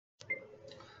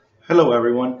Hello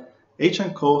everyone.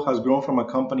 H&Co has grown from a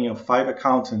company of 5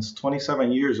 accountants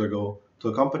 27 years ago to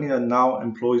a company that now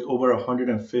employs over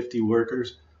 150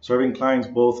 workers, serving clients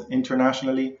both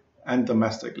internationally and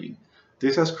domestically.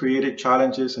 This has created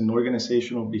challenges in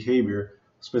organizational behavior,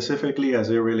 specifically as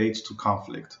it relates to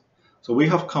conflict. So we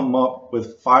have come up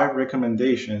with 5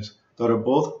 recommendations that are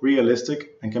both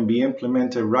realistic and can be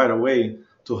implemented right away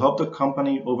to help the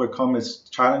company overcome its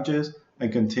challenges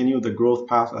and continue the growth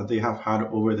path that they have had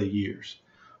over the years.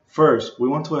 First, we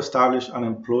want to establish an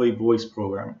employee voice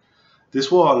program.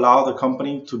 This will allow the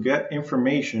company to get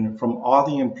information from all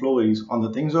the employees on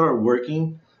the things that are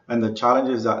working and the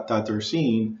challenges that they're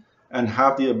seeing and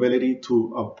have the ability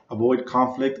to avoid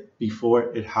conflict before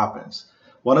it happens.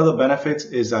 One of the benefits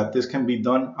is that this can be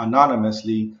done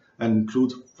anonymously and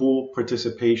includes full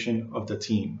participation of the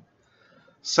team.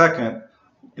 Second,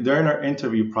 during our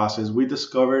interview process, we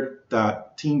discovered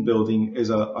that team building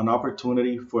is an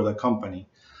opportunity for the company.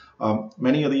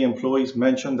 Many of the employees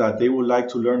mentioned that they would like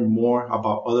to learn more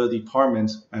about other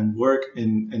departments and work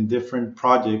in different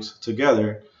projects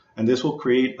together, and this will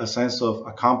create a sense of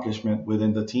accomplishment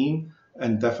within the team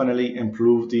and definitely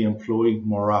improve the employee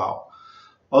morale.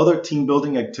 Other team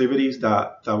building activities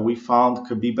that we found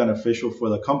could be beneficial for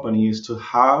the company is to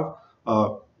have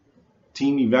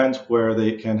team events where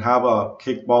they can have a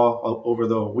kickball over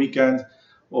the weekend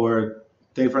or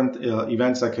different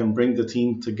events that can bring the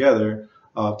team together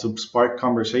to spark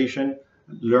conversation,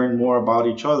 learn more about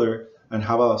each other, and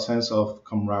have a sense of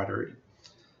camaraderie.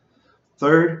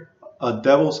 Third, a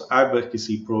devil's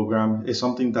advocacy program is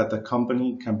something that the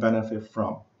company can benefit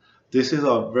from. This is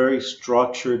a very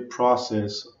structured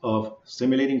process of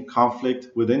stimulating conflict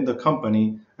within the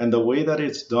company, and the way that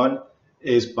it's done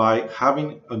is by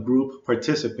having a group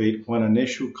participate when an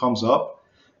issue comes up,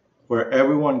 where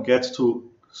everyone gets to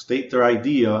state their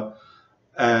idea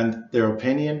and their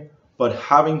opinion, but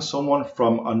having someone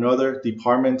from another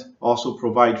department also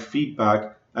provide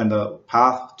feedback and a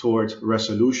path towards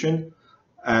resolution.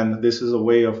 And this is a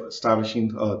way of establishing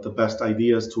the best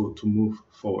ideas to move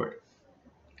forward.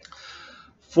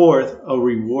 Fourth, a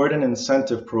reward and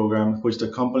incentive program, which the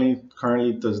company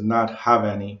currently does not have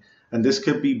any. And this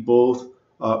could be both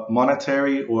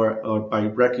monetary or by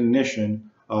recognition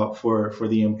for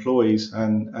the employees.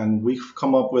 And we've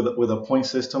come up with a point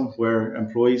system where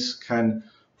employees can,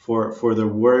 for their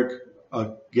work,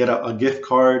 get a gift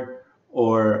card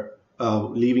or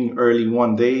leaving early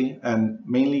one day, and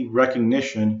mainly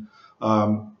recognition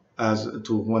as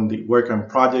to when they work on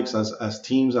projects as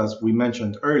teams, as we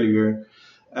mentioned earlier.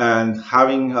 And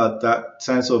having that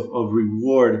sense of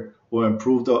reward will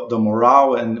improve the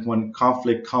morale, and when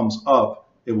conflict comes up,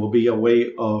 it will be a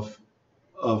way of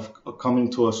coming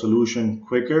to a solution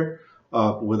quicker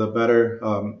with a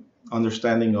better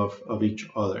understanding of each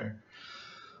other.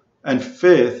 And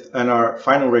fifth, and our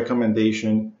final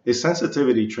recommendation, is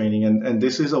sensitivity training. And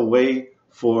this is a way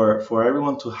for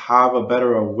everyone to have a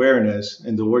better awareness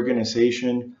in the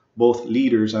organization, both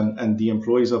leaders and the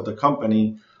employees of the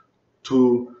company,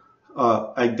 to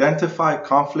identify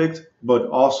conflict, but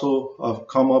also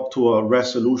come up to a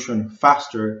resolution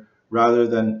faster rather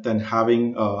than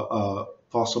having a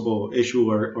possible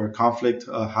issue or conflict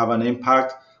have an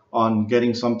impact on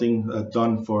getting something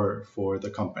done for the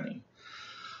company.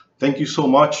 Thank you so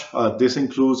much. This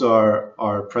includes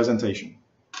our presentation.